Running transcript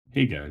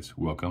Hey guys,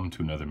 welcome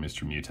to another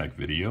Mr. Mutech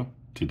video.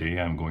 Today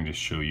I'm going to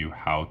show you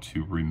how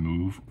to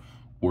remove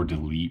or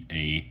delete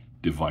a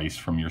device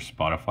from your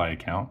Spotify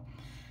account.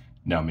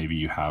 Now maybe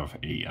you have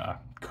a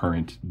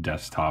current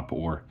desktop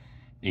or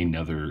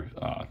another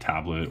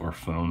tablet or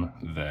phone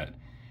that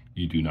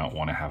you do not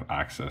want to have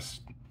access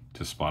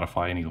to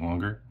Spotify any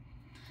longer.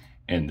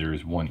 And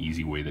there's one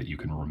easy way that you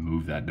can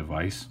remove that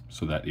device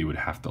so that it would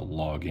have to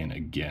log in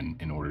again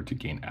in order to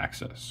gain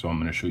access. So I'm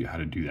going to show you how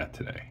to do that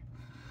today.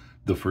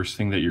 The first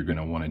thing that you're going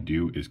to want to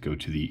do is go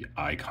to the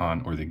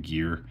icon or the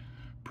gear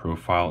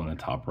profile in the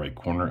top right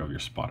corner of your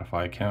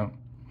Spotify account.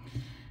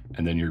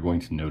 And then you're going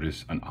to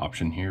notice an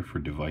option here for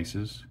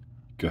devices.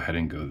 Go ahead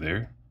and go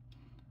there.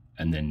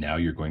 And then now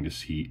you're going to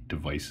see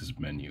devices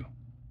menu.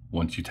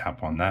 Once you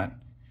tap on that,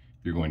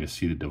 you're going to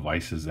see the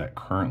devices that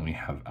currently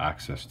have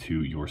access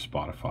to your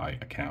Spotify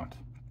account.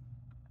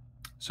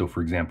 So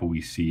for example,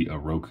 we see a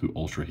Roku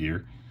Ultra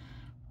here.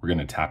 We're going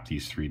to tap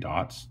these three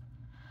dots.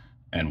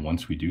 And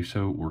once we do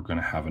so, we're going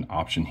to have an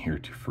option here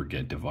to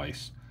forget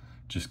device.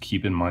 Just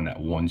keep in mind that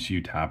once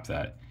you tap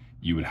that,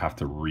 you would have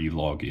to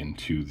re-log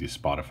into the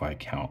Spotify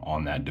account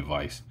on that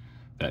device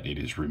that it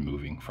is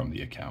removing from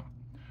the account.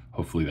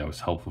 Hopefully that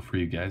was helpful for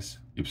you guys.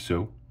 If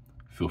so,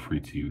 feel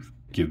free to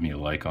give me a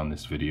like on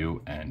this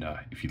video. And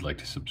if you'd like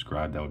to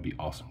subscribe, that would be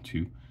awesome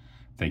too.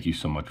 Thank you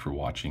so much for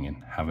watching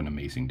and have an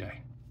amazing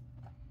day.